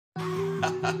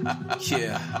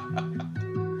Yeah,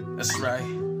 that's right.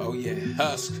 Oh yeah,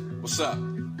 Husk, what's up?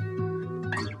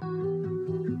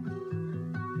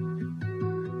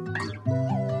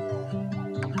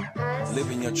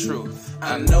 Living your truth.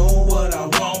 I know what I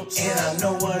want and I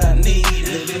know what I need.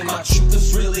 Living my truth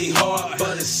is really hard,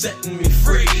 but it's setting me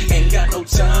free. Ain't got no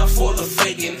time for the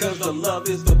faking, cause the love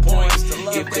is the point.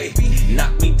 If they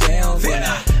knock me down, then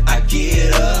I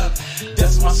get up.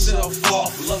 Dust myself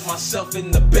off, love myself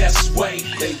in the best way.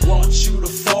 They want you to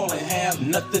fall and have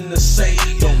nothing to say.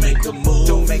 Don't make a move,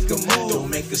 don't make a move, don't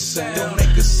make a sound, don't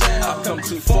make a sound. I've come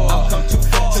too far,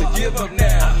 to give up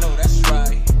now. I know that's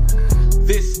right.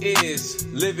 This is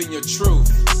Living Your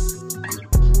Truth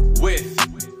with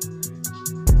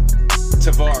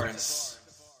Tavares.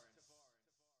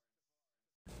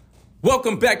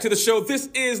 Welcome back to the show. This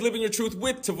is Living Your Truth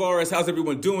with Tavares. How's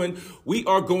everyone doing? We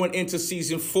are going into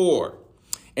season 4.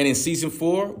 And in season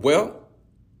 4, well,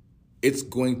 it's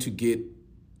going to get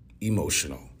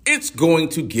emotional. It's going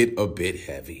to get a bit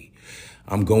heavy.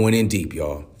 I'm going in deep,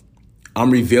 y'all. I'm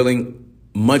revealing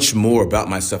much more about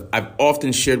myself. I've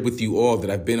often shared with you all that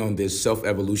I've been on this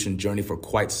self-evolution journey for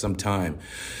quite some time.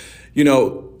 You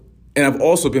know, and I've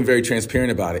also been very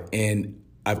transparent about it. And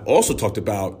I've also talked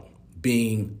about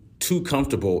being too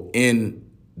comfortable in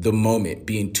the moment,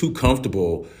 being too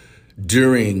comfortable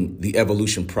during the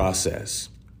evolution process.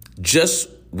 Just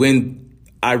when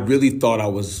I really thought I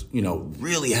was,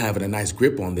 really having a nice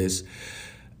grip on this,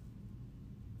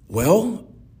 well,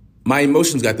 my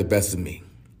emotions got the best of me.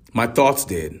 My thoughts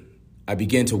did. I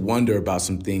began to wonder about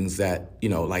some things that,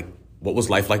 like what was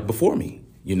life like before me,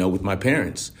 with my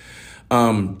parents?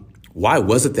 Why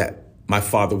was it that my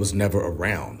father was never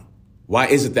around? Why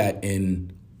is it that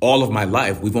in all of my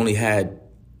life, we've only had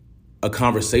a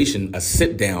conversation, a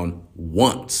sit down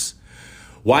once?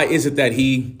 Why is it that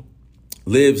he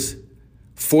lives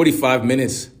 45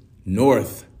 minutes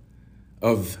north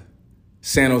of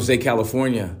San Jose,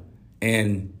 California,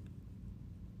 and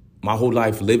my whole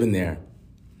life living there,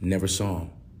 never saw him?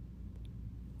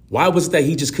 Why was it that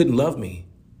he just couldn't love me?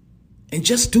 And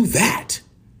just do that.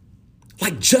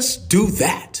 Just do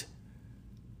that.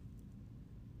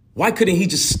 Why couldn't he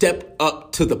just step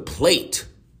up to the plate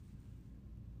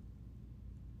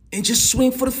and just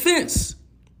swing for the fence?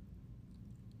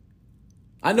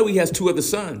 I know he has 2 other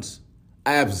sons.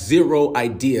 I have zero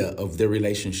idea of their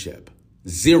relationship,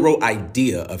 zero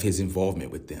idea of his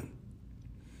involvement with them.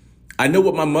 I know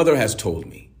what my mother has told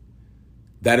me.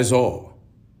 That is all.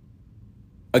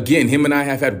 Again, him and I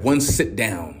have had one sit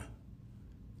down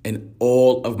in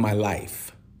all of my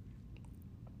life.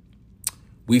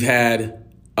 We've had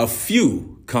a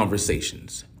few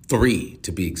conversations, 3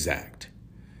 to be exact.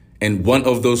 And one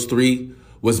of those 3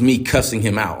 was me cussing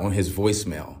him out on his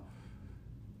voicemail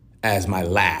as my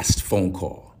last phone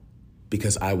call.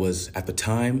 Because at the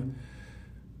time,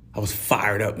 I was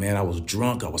fired up, man. I was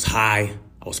drunk, I was high.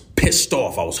 I was pissed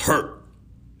off. I was hurt.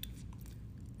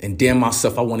 And damn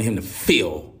myself, I wanted him to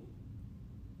feel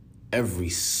every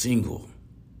single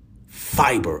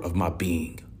fiber of my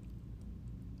being.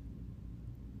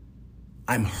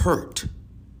 I'm hurt.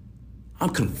 I'm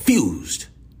confused.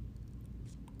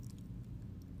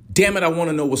 Damn it, I want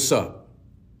to know what's up.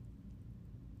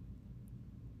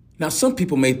 Now, some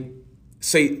people may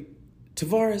say,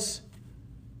 Tavares,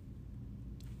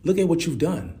 look at what you've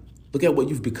done. Look at what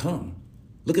you've become.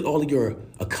 Look at all of your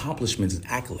accomplishments and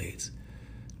accolades.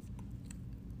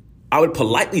 I would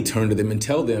politely turn to them and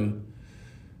tell them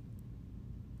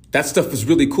that stuff is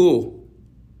really cool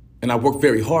and I worked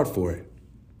very hard for it.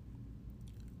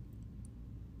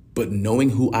 But knowing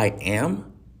who I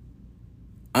am,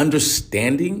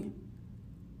 understanding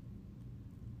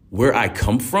where I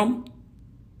come from,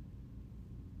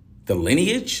 the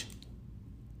lineage,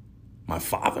 my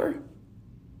father,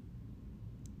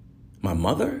 my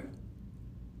mother,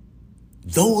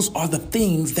 those are the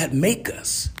things that make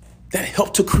us, that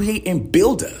help to create and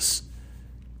build us.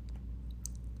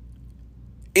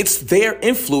 It's their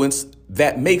influence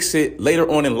that makes it later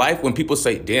on in life when people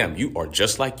say, damn, you are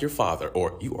just like your father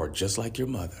or you are just like your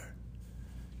mother.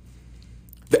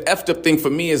 The effed up thing for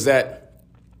me is that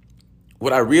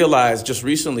what I realized just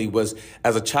recently was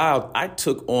as a child, I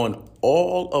took on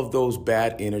all of those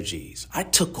bad energies. I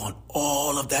took on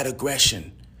all of that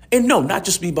aggression. And no, not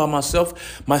just me by myself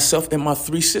and my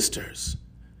 3 sisters.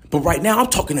 But right now I'm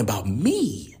talking about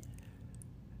me.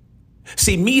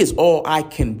 See, me is all I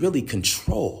can really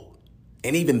control.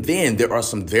 And even then, there are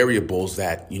some variables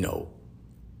that,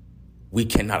 we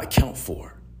cannot account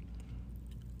for.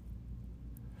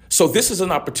 So this is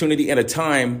an opportunity and a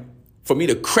time for me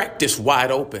to crack this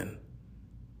wide open.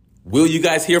 Will you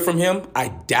guys hear from him? I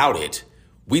doubt it.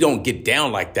 We don't get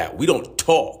down like that. We don't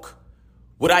talk.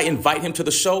 Would I invite him to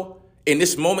the show in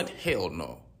this moment? Hell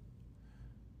no.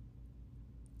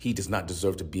 He does not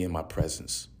deserve to be in my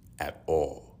presence at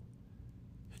all.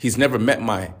 He's never met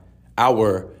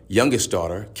our youngest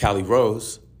daughter, Callie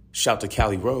Rose. Shout to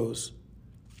Callie Rose.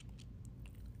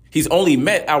 He's only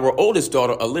met our oldest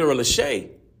daughter, Alira Lachey,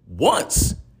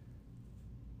 once.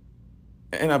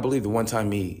 And I believe the one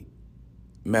time he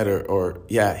met her,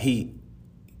 he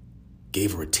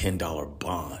gave her a $10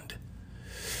 bond.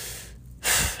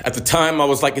 At the time, I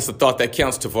was like, it's the thought that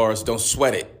counts, Tavares. Don't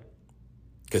sweat it.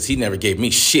 Because he never gave me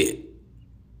shit.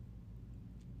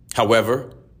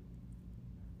 However,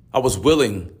 I was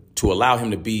willing to allow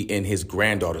him to be in his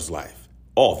granddaughter's life.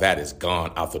 All that is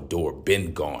gone out the door,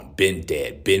 been gone, been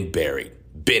dead, been buried,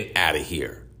 been out of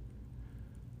here.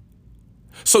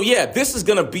 So yeah, this is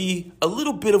going to be a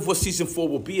little bit of what season 4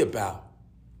 will be about.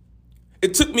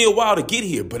 It took me a while to get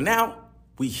here, but now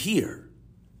we here.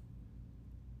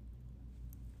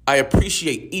 I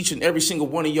appreciate each and every single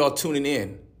one of y'all tuning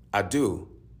in. I do.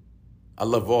 I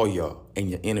love all y'all and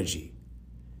your energy.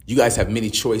 You guys have many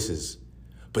choices,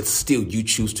 but still you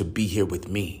choose to be here with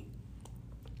me.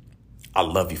 I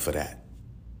love you for that.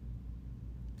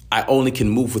 I only can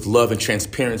move with love and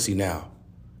transparency now.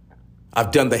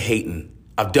 I've done the hating.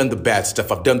 I've done the bad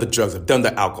stuff. I've done the drugs. I've done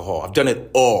the alcohol. I've done it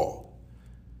all.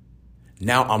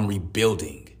 Now I'm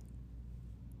rebuilding.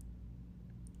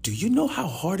 Do you know how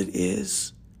hard it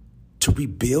is to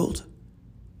rebuild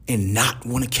and not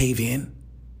want to cave in?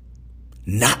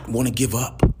 Not want to give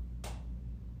up?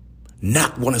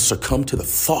 Not want to succumb to the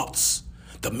thoughts,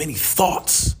 the many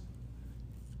thoughts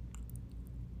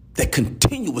that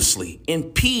continuously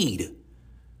impede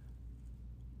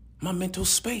my mental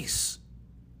space,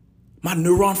 my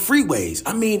neuron freeways.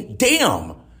 I mean,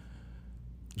 damn.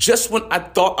 Just when I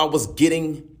thought I was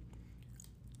getting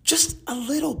just a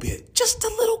little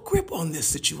grip on this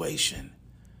situation,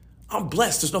 I'm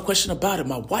blessed. There's no question about it.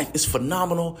 My wife is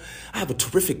phenomenal. I have a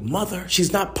terrific mother.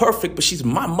 She's not perfect, but she's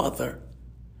my mother.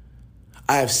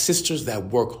 I have sisters that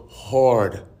work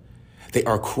hard. They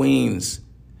are queens,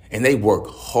 and they work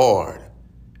hard.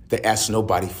 They ask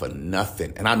nobody for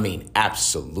nothing, and I mean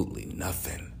absolutely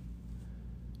nothing.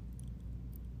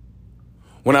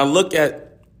 When I look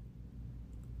at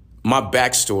my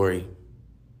backstory,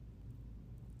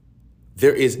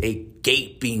 there is a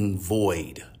gaping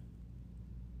void.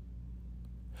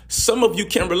 Some of you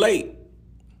can relate.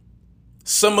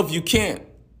 Some of you can't.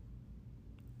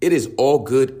 It is all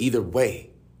good either way.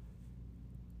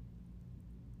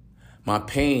 My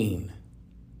pain,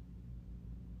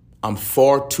 I'm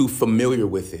far too familiar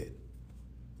with it.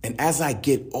 And as I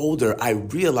get older, I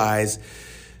realize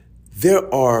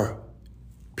there are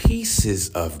pieces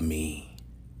of me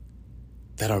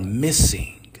that are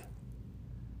missing,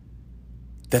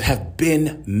 that have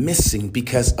been missing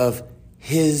because of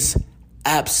his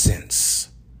absence.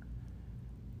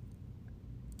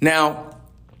 Now,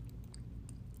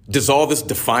 does all this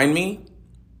define me?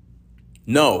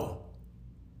 No.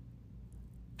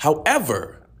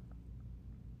 However,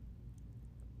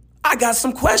 I got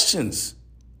some questions.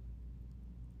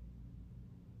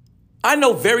 I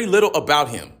know very little about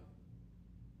him.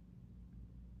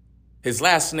 His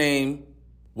last name,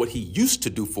 what he used to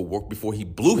do for work before he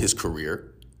blew his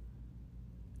career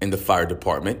in the fire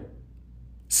department,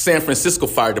 San Francisco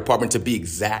Fire Department to be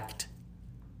exact.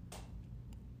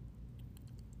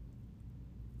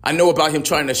 I know about him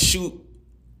trying to shoot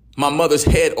my mother's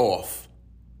head off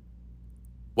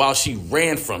while she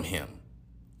ran from him.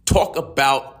 Talk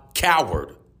about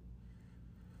coward.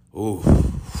 Ooh.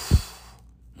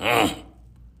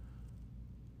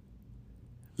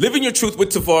 Living your truth with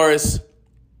Tavares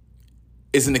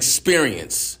is an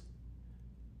experience.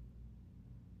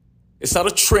 It's not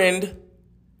a trend.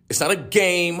 It's not a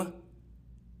game.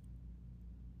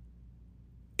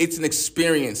 It's an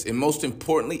experience. And most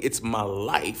importantly, it's my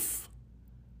life.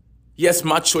 Yes,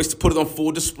 my choice to put it on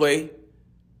full display.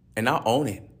 And I'll own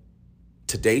it.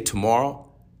 Today,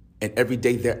 tomorrow, and every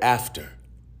day thereafter.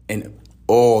 And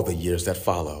all the years that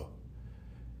follow.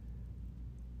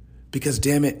 Because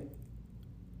damn it,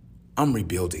 I'm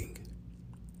rebuilding.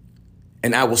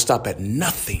 And I will stop at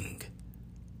nothing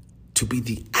to be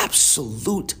the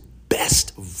absolute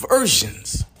best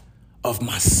versions of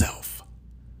myself.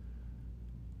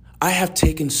 I have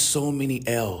taken so many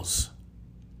L's.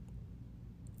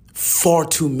 Far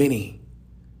too many.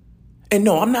 And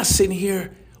no, I'm not sitting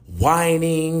here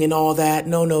whining and all that.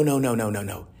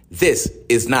 No. This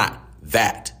is not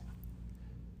that.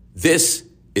 This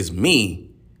is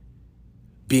me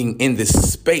being in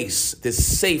this space,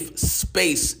 this safe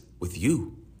space with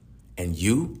you and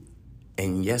you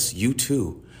And yes, you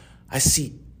too. I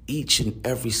see each and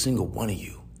every single one of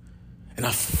you. And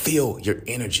I feel your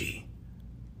energy.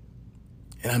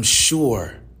 And I'm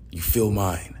sure you feel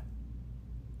mine.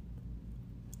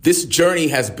 This journey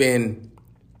has been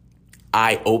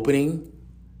eye-opening,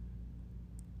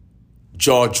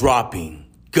 jaw-dropping,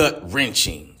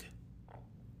 gut-wrenching.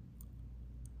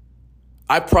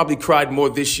 I probably cried more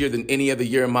this year than any other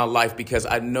year in my life because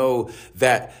I know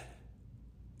that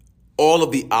all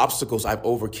of the obstacles I've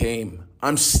overcame,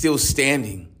 I'm still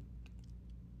standing.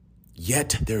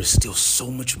 Yet there is still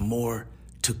so much more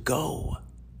to go.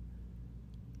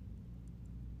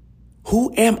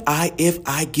 Who am I if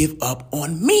I give up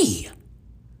on me?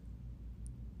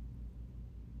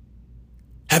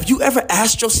 Have you ever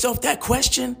asked yourself that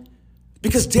question?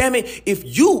 Because damn it, if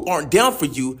you aren't down for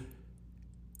you,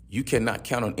 you cannot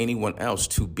count on anyone else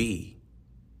to be.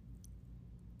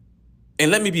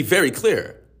 And let me be very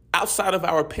clear, outside of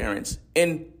our parents,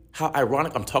 and how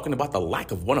ironic I'm talking about the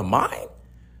lack of one of mine,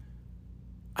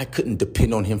 I couldn't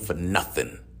depend on him for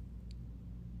nothing.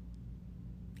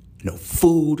 No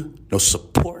food, no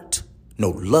support, no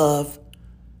love,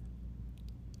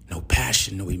 no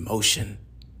passion, no emotion,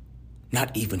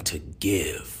 not even to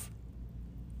give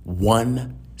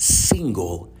one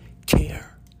single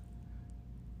care.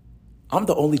 I'm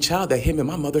the only child that him and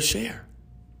my mother share.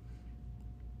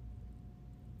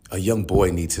 A young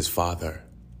boy needs his father.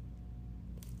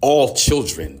 All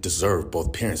children deserve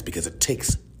both parents because it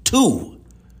takes two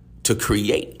to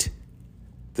create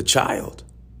the child.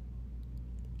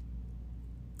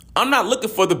 I'm not looking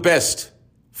for the best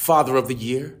father of the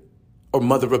year or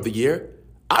mother of the year.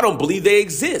 I don't believe they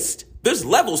exist. There's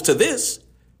levels to this.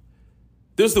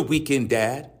 There's the weekend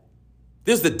dad.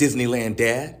 There's the Disneyland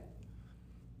dad.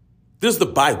 There's the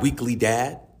bi-weekly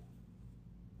dad.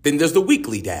 Then there's the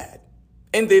weekly dad.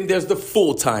 And then there's the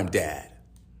full-time dad.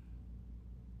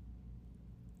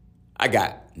 I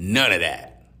got none of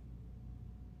that.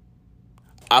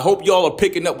 I hope y'all are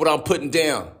picking up what I'm putting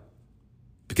down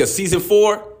because season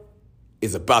 4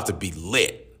 is about to be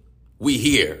lit. We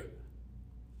here.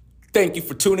 Thank you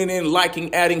for tuning in,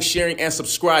 liking, adding, sharing, and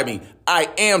subscribing. I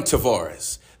am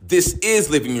Tavares. This is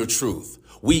Living Your Truth.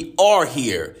 We are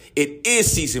here. It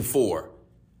is season 4.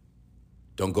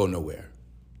 Don't go nowhere.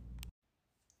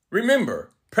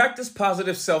 Remember, practice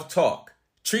positive self-talk.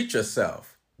 Treat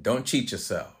yourself. Don't cheat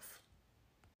yourself.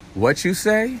 What you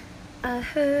say? I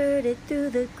heard it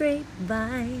through the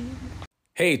grapevine.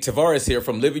 Hey, Tavares here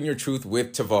from Living Your Truth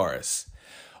with Tavares.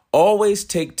 Always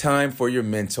take time for your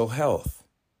mental health.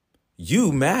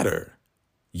 You matter.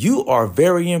 You are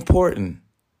very important.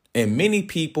 And many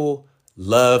people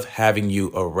love having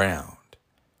you around.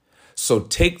 So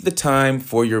take the time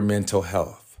for your mental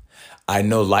health. I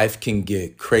know life can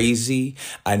get crazy.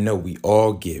 I know we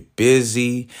all get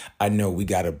busy. I know we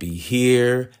got to be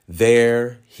here,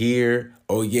 there, here.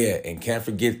 Oh yeah, and can't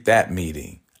forget that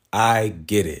meeting. I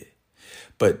get it.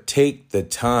 But take the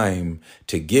time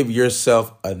to give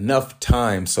yourself enough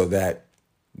time so that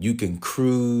you can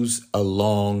cruise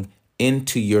along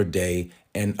into your day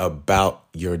and about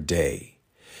your day.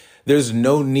 There's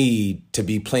no need to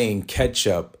be playing catch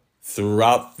up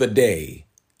throughout the day.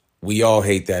 We all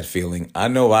hate that feeling. I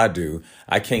know I do.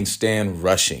 I can't stand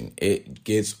rushing. It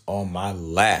gets on my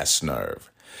last nerve.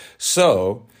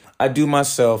 So I do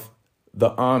myself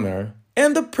the honor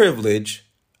and the privilege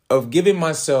of giving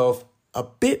myself a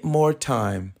bit more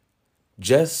time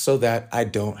just so that I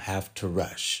don't have to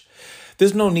rush.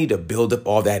 There's no need to build up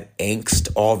all that angst,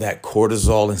 all that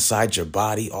cortisol inside your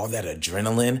body, all that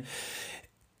adrenaline.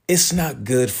 It's not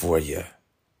good for you.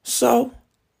 So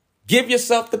give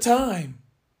yourself the time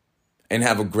and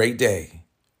have a great day.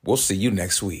 We'll see you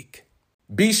next week.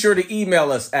 Be sure to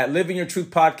email us at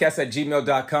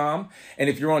livingyourtruthpodcast@gmail.com. And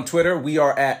if you're on Twitter, we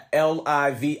are at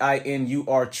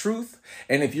LIVINUR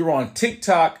And if you're on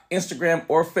TikTok, Instagram,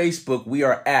 or Facebook, we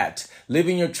are at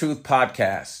Living Your Truth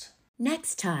Podcast.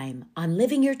 Next time on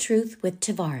Living Your Truth with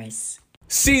Tavares.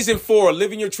 Season 4,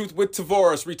 Living Your Truth with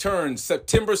Tavares, returns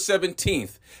September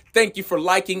 17th. Thank you for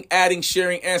liking, adding,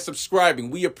 sharing, and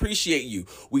subscribing. We appreciate you.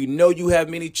 We know you have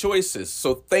many choices,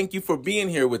 so thank you for being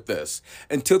here with us.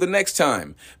 Until the next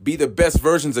time, be the best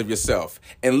versions of yourself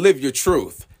and live your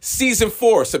truth. Season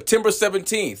 4, September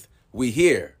 17th. We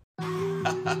here.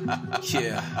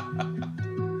 Yeah,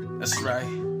 that's right.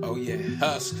 Oh yeah,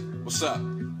 Husk, what's up?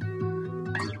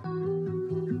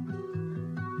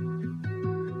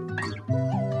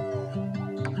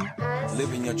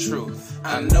 Living your truth.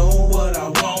 I know what I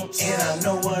want and I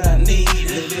know what I need.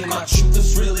 Living my truth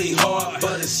is really hard,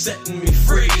 but it's setting me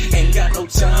free. Ain't got no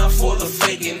time for the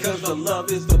faking, cause the love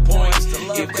is the point.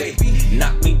 If they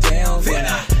knock me down, then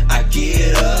I give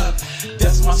get up,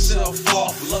 dust myself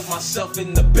off, love myself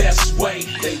in the best way.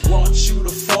 They want you to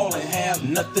fall and have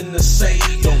nothing to say.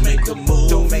 Don't make a move,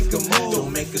 don't make a move,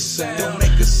 don't make a sound, don't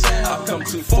make a sound. I've come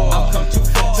too far, I've come too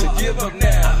far to give up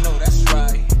now. I know that's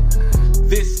right.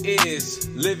 This is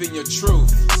Living Your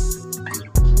Truth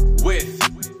with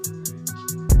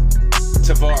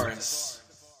Tavares.